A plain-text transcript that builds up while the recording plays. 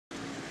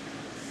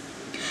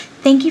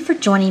Thank you for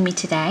joining me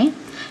today.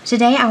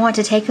 Today I want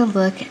to take a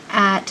look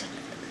at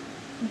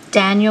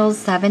Daniel's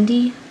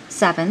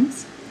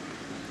 77's.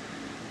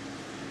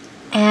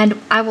 And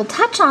I will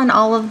touch on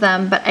all of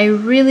them, but I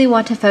really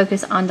want to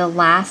focus on the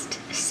last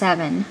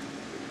 7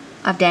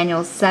 of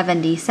Daniel's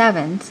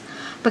 77's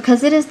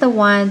because it is the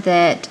one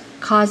that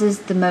causes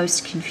the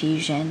most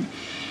confusion.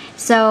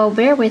 So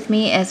bear with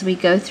me as we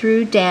go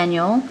through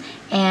Daniel,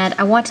 and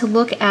I want to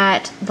look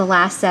at the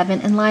last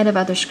 7 in light of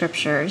other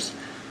scriptures.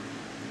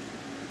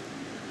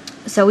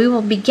 So we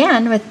will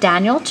begin with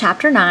Daniel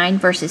chapter 9,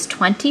 verses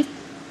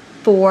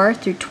 24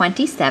 through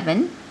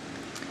 27.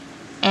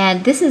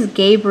 And this is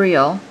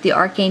Gabriel, the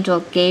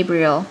archangel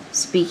Gabriel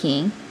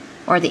speaking,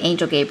 or the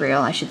angel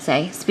Gabriel, I should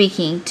say,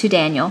 speaking to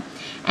Daniel.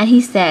 And he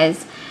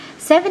says,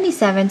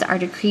 77s are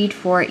decreed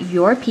for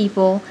your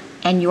people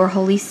and your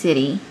holy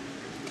city,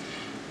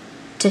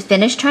 to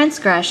finish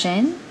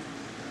transgression,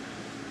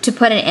 to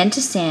put an end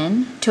to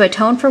sin, to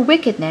atone for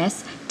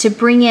wickedness, to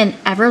bring in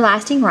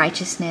everlasting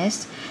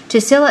righteousness, to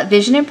seal up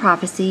vision and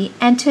prophecy,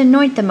 and to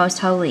anoint the most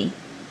holy.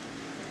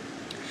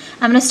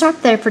 I'm going to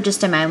stop there for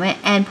just a moment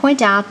and point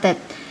out that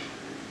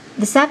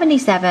the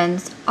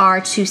 77s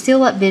are to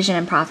seal up vision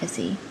and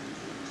prophecy.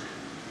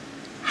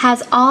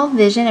 Has all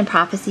vision and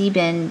prophecy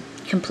been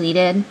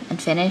completed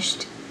and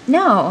finished?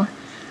 No.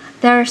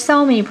 There are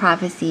so many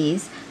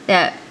prophecies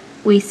that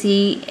we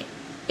see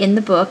in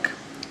the book,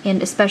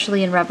 and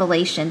especially in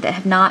Revelation, that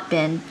have not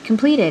been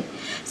completed.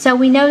 So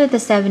we know that the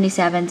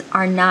 77s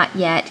are not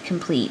yet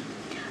complete.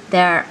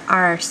 There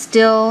are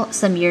still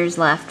some years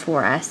left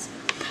for us.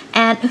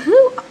 And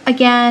who,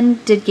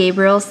 again, did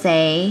Gabriel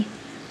say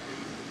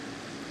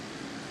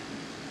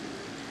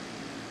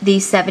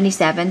these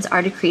 77s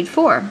are decreed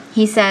for?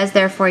 He says,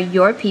 therefore,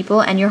 your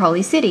people and your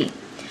holy city.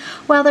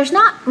 Well, there's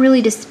not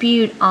really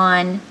dispute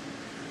on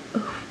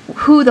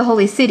who the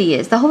holy city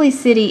is. The holy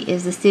city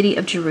is the city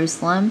of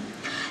Jerusalem.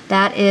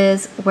 That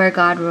is where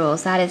God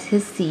rules. That is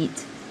his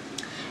seat.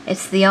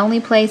 It's the only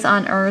place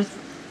on earth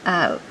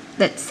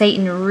that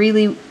Satan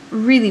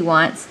really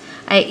wants.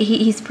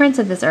 He's prince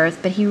of this earth,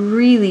 but he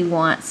really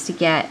wants to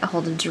get a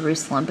hold of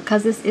Jerusalem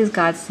because this is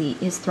God's seat,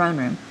 his throne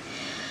room.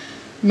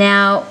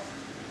 Now,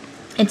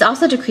 it's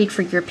also decreed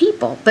for your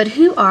people. But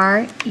who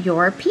are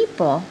your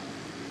people?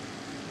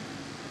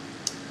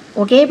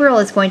 Well, Gabriel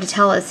is going to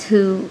tell us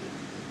who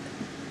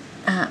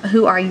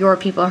are your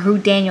people, or who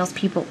Daniel's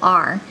people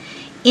are,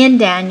 in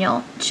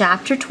Daniel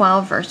chapter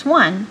 12, verse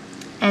 1.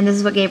 And this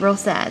is what Gabriel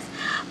says.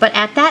 But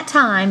at that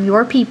time,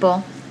 your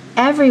people,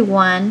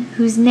 everyone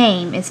whose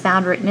name is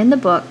found written in the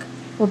book,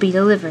 will be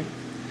delivered.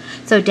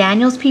 So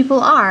Daniel's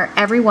people are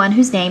everyone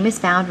whose name is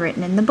found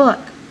written in the book.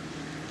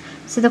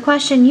 So the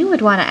question you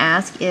would want to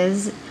ask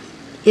is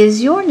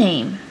your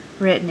name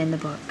written in the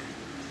book?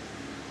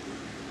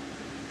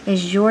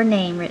 Is your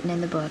name written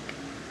in the book?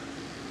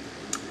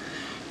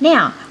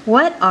 Now,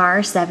 what are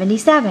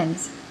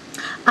 77s?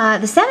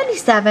 The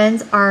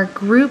 77s are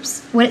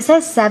groups. When it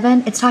says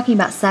 7, it's talking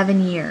about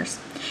 7 years.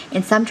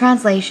 In some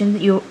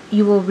translations, you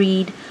will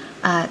read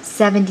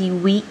 70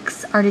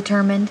 weeks are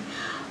determined,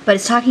 but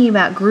it's talking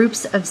about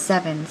groups of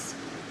 7s.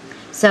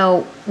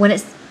 So when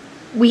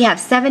we have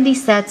 70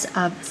 sets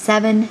of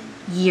 7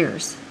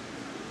 years.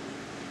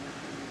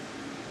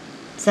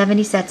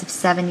 70 sets of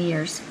 7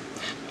 years.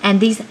 And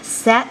these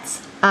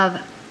sets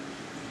of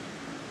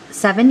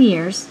 7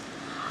 years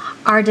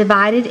are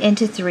divided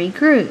into 3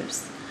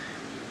 groups.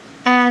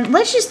 And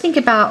let's just think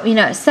about,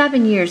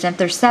 7 years. And if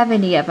there's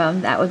 70 of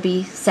them, that would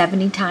be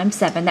 70 times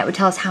 7. That would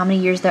tell us how many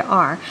years there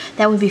are.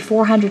 That would be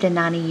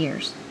 490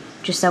 years,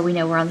 just so we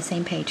know we're on the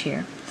same page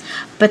here.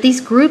 But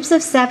these groups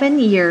of 7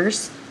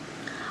 years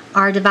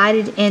are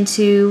divided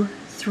into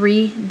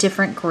 3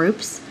 different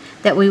groups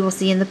that we will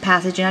see in the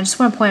passage. And I just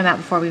want to point them out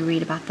before we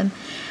read about them.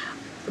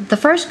 The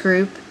first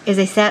group is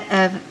a set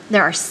of,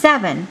 there are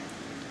 7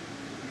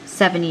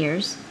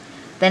 years.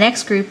 The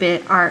next group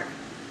are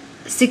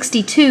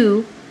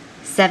 62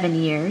 7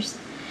 years.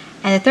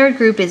 And the third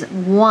group is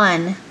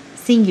 1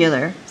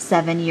 singular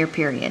 7-year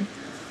period.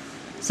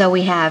 So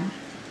we have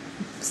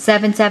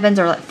 7 sevens,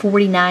 or like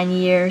 49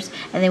 years.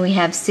 And then we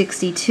have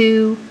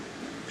 62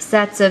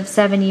 sets of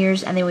 7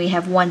 years. And then we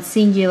have 1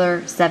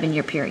 singular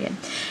 7-year period.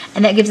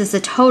 And that gives us a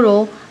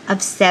total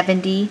of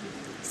 70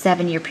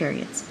 7-year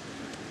periods.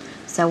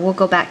 So we'll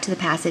go back to the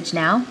passage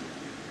now.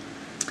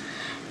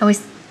 And we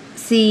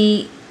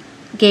see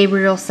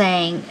Gabriel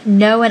saying,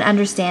 know and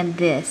understand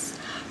this.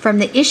 From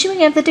the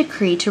issuing of the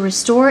decree to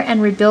restore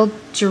and rebuild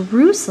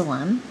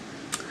Jerusalem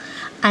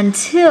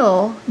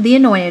until the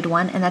anointed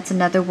one, and that's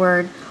another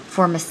word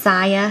for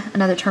Messiah,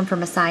 another term for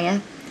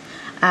Messiah.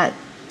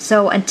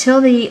 So until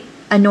the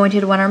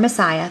anointed one, or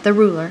Messiah, the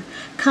ruler,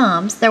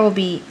 comes, there will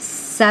be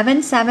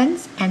 7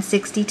 sevens and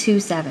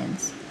 62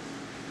 sevens.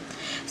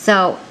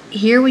 So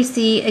here we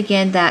see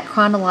again that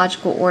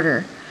chronological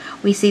order.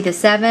 We see the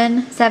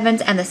 7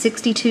 sevens and the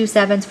 62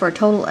 sevens for a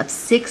total of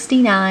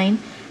 69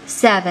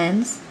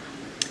 sevens.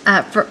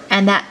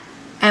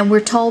 And we're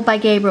told by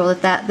Gabriel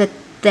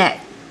that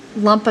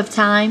lump of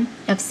time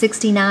of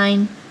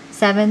 69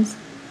 sevens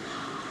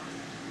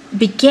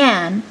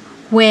began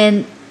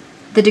when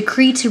the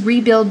decree to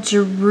rebuild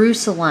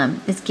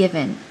Jerusalem is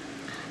given.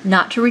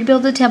 Not to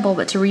rebuild the temple,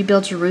 but to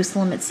rebuild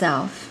Jerusalem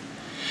itself.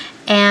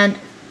 And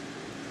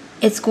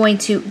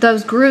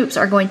those groups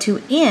are going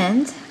to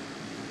end.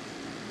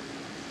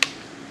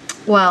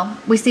 Well,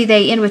 we see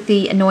they end with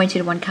the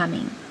anointed one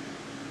coming.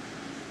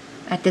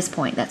 At this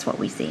point, that's what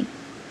we see.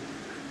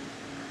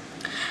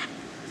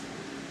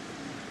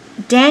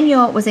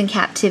 Daniel was in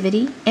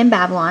captivity in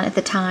Babylon at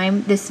the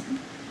time this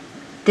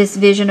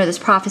vision or this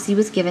prophecy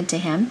was given to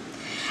him.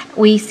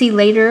 We see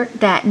later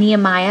that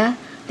Nehemiah,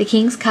 the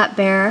king's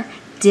cupbearer,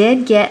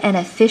 did get an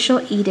official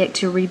edict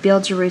to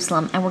rebuild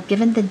Jerusalem, and were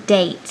given the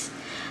date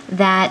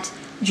that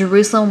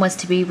Jerusalem was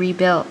to be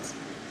rebuilt.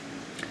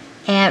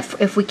 And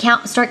if we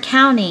start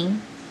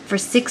counting for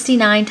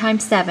 69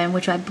 times 7,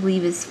 which I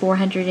believe is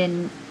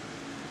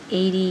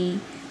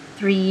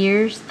 483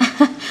 years.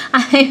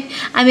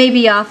 I may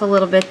be off a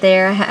little bit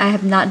there. I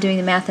am not doing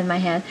the math in my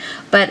head.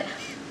 But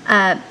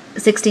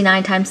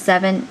 69 times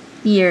 7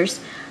 years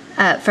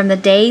from the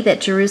day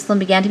that Jerusalem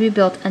began to be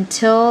built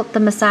until the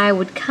Messiah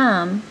would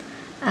come,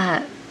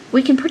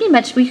 we can pretty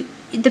much,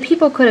 the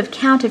people could have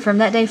counted from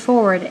that day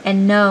forward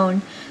and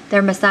known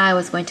their Messiah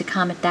was going to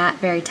come at that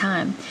very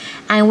time.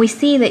 And we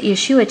see that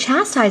Yeshua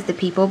chastised the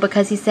people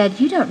because he said,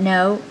 you don't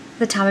know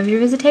the time of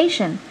your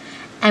visitation.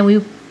 And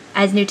we,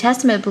 as New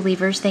Testament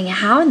believers, think,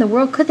 how in the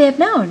world could they have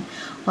known?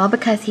 Well,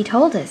 because he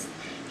told us.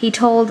 He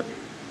told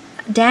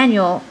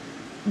Daniel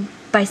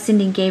by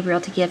sending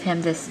Gabriel to give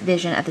him this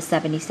vision of the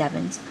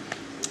 77s.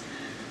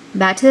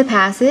 Back to the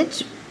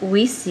passage,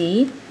 we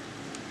see,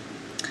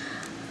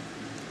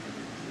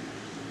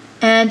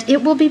 and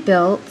it will be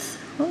built.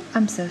 Oh,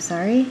 I'm so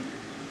sorry.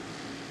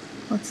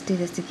 Let's do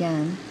this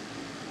again.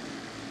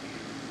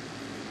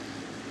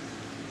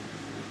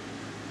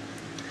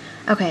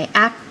 Okay,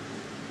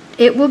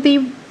 it will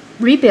be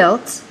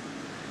rebuilt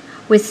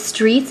with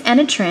streets and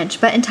a trench,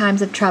 but in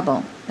times of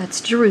trouble. That's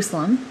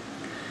Jerusalem.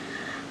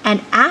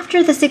 And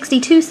after the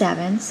 62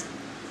 sevens,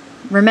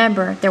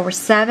 remember, there were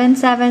 7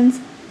 sevens,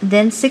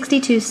 then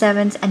 62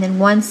 sevens, and then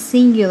one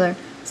singular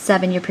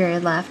 7-year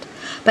period left.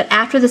 But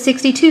after the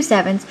 62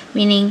 sevens,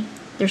 meaning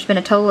there's been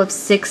a total of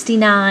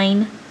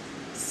 69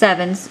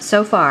 sevens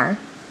so far,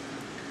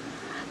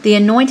 the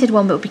anointed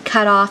one will be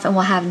cut off and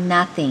will have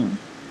nothing.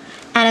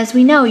 And as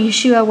we know,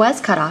 Yeshua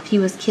was cut off. He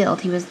was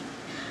killed.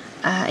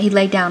 He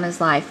laid down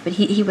his life, but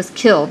he was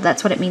killed.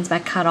 That's what it means by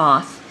cut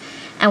off,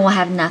 and will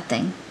have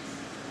nothing.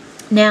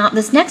 Now,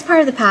 this next part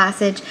of the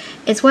passage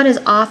is what is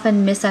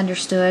often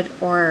misunderstood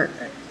or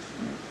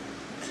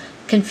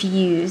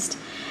confused.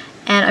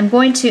 And I'm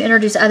going to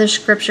introduce other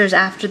scriptures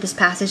after this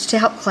passage to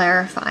help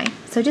clarify.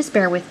 So just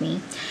bear with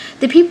me.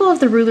 The people of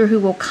the ruler who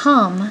will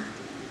come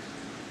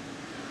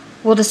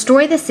will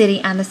destroy the city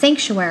and the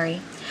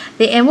sanctuary.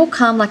 The end will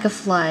come like a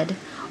flood.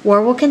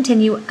 War will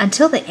continue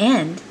until the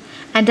end,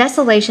 and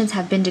desolations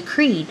have been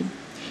decreed.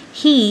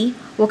 He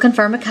will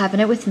confirm a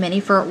covenant with many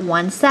for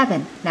 1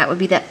 7. That would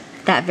be that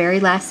very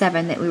last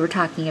 7 that we were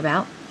talking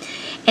about.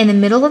 In the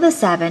middle of the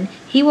 7,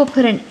 he will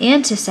put an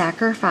end to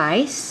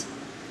sacrifice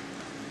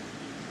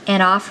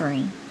and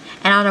offering.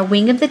 And on a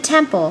wing of the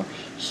temple,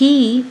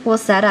 he will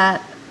set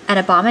up an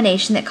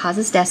abomination that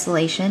causes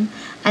desolation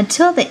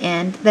until the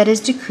end that is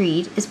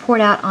decreed is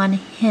poured out on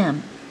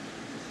him.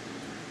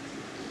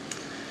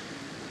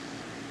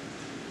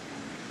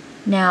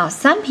 Now,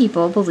 some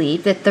people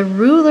believe that the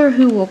ruler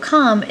who will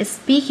come is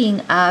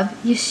speaking of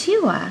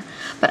Yeshua,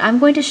 but I'm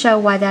going to show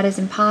why that is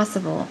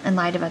impossible in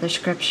light of other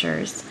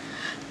scriptures.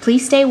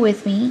 Please stay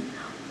with me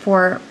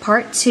for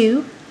part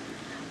 2,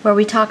 where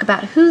we talk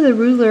about who the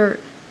ruler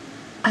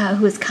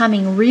who is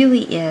coming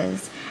really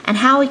is and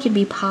how we can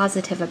be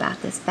positive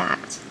about this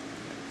fact.